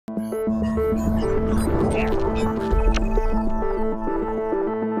Welcome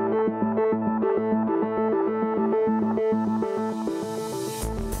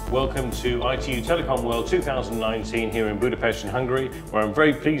to ITU Telecom World 2019 here in Budapest in Hungary, where I'm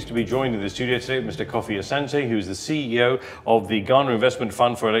very pleased to be joined in the studio today with Mr. Kofi Asante, who is the CEO of the Ghana Investment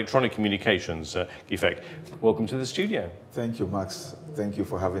Fund for Electronic Communications, GIFEC. Welcome to the studio. Thank you, Max. Thank you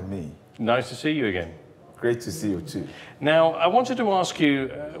for having me. Nice to see you again. Great to see you too. Now, I wanted to ask you,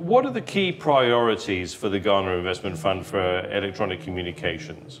 what are the key priorities for the Ghana Investment Fund for Electronic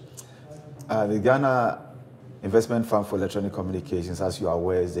Communications? The Ghana Investment Fund for Electronic Communications, as you are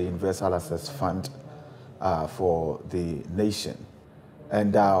aware, is the universal access fund for the nation.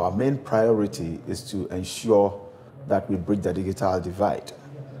 And our main priority is to ensure that we bridge the digital divide.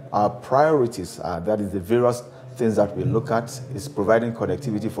 Our priorities are, that is the various things that we look at, is providing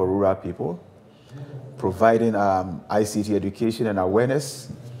connectivity for rural people, providing ICT education and awareness,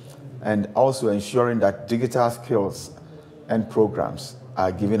 and also ensuring that digital skills and programs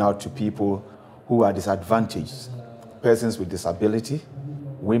are given out to people who are disadvantaged, persons with disability,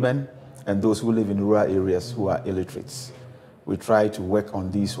 women, and those who live in rural areas who are illiterates. We try to work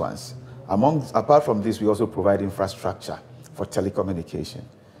on these ones. Apart from this, we also provide infrastructure for telecommunication,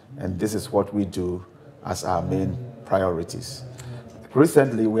 and this is what we do as our main priorities.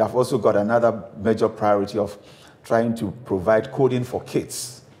 Recently, we have also got another major priority of trying to provide coding for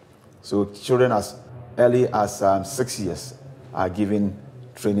kids. So children as early as 6 years are given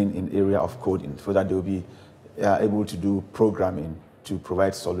training in area of coding so that they will be able to do programming to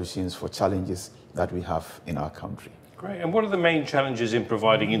provide solutions for challenges that we have in our country. Great. And what are the main challenges in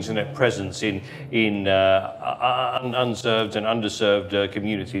providing internet presence in unserved and underserved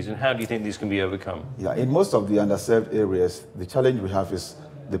communities, and how do you think these can be overcome? Yeah, in most of the underserved areas, the challenge we have is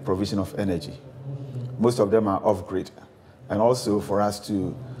the provision of energy. Most of them are off-grid. And also for us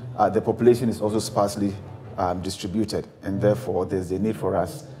to, the population is also sparsely distributed, and therefore there's a need for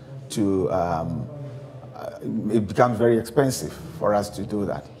us to, it becomes very expensive for us to do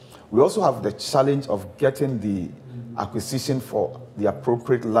that. We also have the challenge of getting the acquisition for the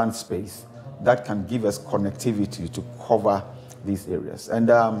appropriate land space that can give us connectivity to cover these areas. And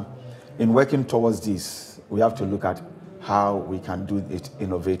in working towards this, we have to look at how we can do it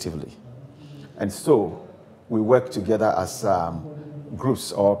innovatively. And so we work together as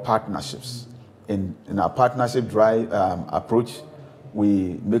groups or partnerships. In our partnership drive approach,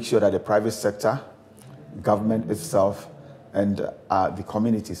 we make sure that the private sector, government itself, and the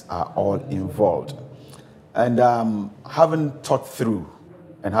communities are all involved. And having thought through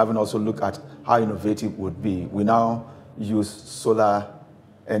and having also looked at how innovative would be, we now use solar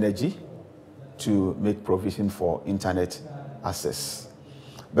energy to make provision for internet access.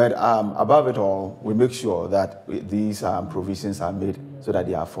 But above it all, we make sure that these provisions are made so that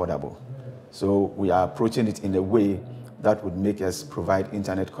they are affordable. So we are approaching it in a way that would make us provide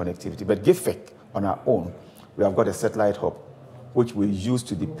internet connectivity. But GIFEC, on our own, we have got a satellite hub, which we use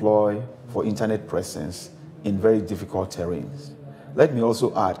to deploy for internet presence in very difficult terrains. Let me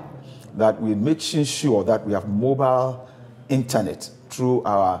also add that we're making sure that we have mobile internet through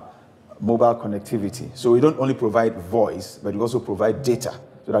our mobile connectivity. So we don't only provide voice, but we also provide data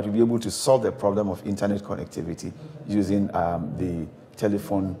so that we'll be able to solve the problem of internet connectivity using the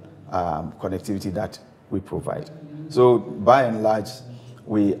telephone connectivity that we provide. So by and large,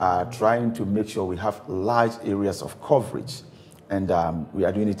 we are trying to make sure we have large areas of coverage, and we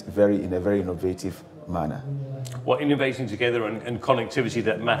are doing it in a very innovative manner. Well, innovating together and connectivity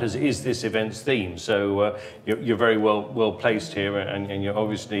that matters is this event's theme. So you're very well placed here, and you're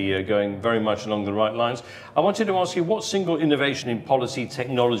obviously going very much along the right lines. I wanted to ask you, what single innovation in policy,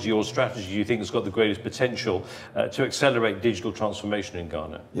 technology or strategy do you think has got the greatest potential to accelerate digital transformation in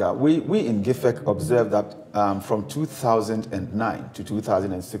Ghana? Yeah, we in GIFEC observed that from 2009 to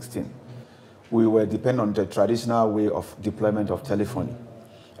 2016, we were dependent on the traditional way of deployment of telephony.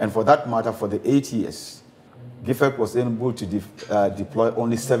 And for that matter, for the 8 years, GIFEC was able to deploy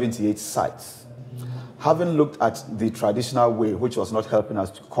only 78 sites. Having looked at the traditional way, which was not helping us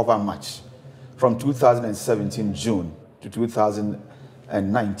to cover much, from 2017 June to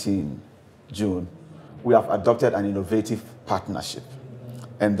 2019 June, we have adopted an innovative partnership.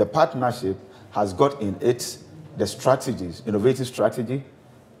 And the partnership has got in it the strategies, innovative strategy,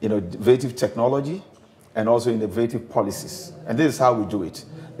 innovative technology, and also innovative policies. And this is how we do it.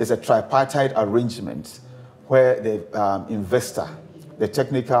 There's a tripartite arrangement where the investor, the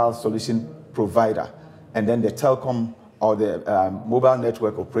technical solution provider, and then the telecom or the mobile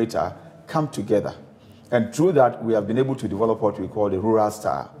network operator come together. And through that, we have been able to develop what we call the Rural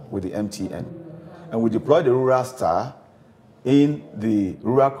Star with the MTN. And we deploy the Rural Star in the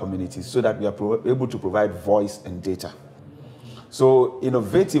rural communities so that we are able to provide voice and data. So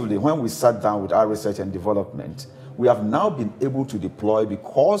innovatively, when we sat down with our research and development, we have now been able to deploy,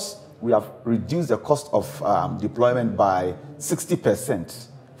 because we have reduced the cost of deployment by 60%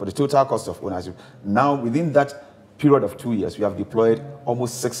 for the total cost of ownership. Now, within that period of 2 years, we have deployed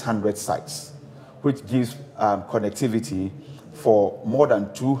almost 600 sites, which gives connectivity for more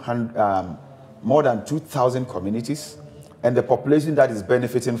than 2,000 communities, and the population that is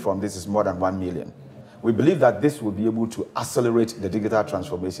benefiting from this is more than 1 million. We believe that this will be able to accelerate the digital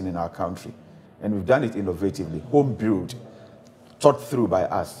transformation in our country, and we've done it innovatively, home-brewed, thought through by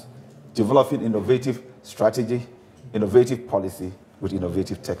us, developing innovative strategy, innovative policy with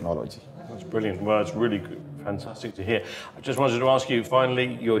innovative technology. That's brilliant. Well, it's really good. Fantastic to hear. I just wanted to ask you,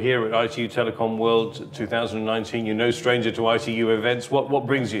 finally, you're here at ITU Telecom World 2019. You're no stranger to ITU events. What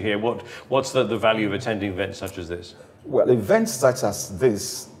brings you here? What's the value of attending events such as this? Well, events such as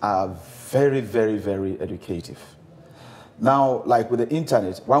this are very, very, very educative. Now, like with the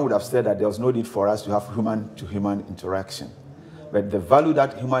internet, one would have said that there was no need for us to have human-to-human interaction. But the value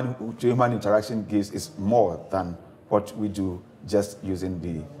that human-to-human interaction gives is more than what we do just using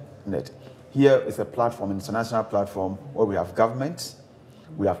the net. Here is a platform, an international platform, where we have governments,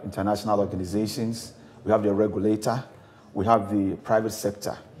 we have international organizations, we have the regulator, we have the private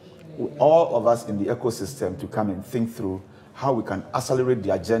sector. All of us in the ecosystem to come and think through how we can accelerate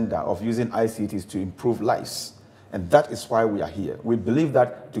the agenda of using ICTs to improve lives. And that is why we are here. We believe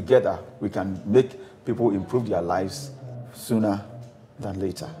that together we can make people improve their lives sooner than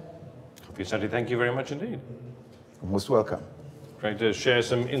later. Kofi Asante, thank you very much indeed. You're most welcome. Great to share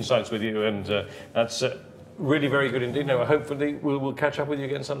some insights with you, and that's really very good indeed. Now, hopefully we'll catch up with you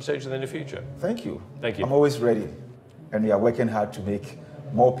again some stage in the near future. Thank you. Thank you. I'm always ready, and we are working hard to make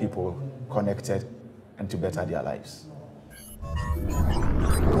more people connected and to better their lives.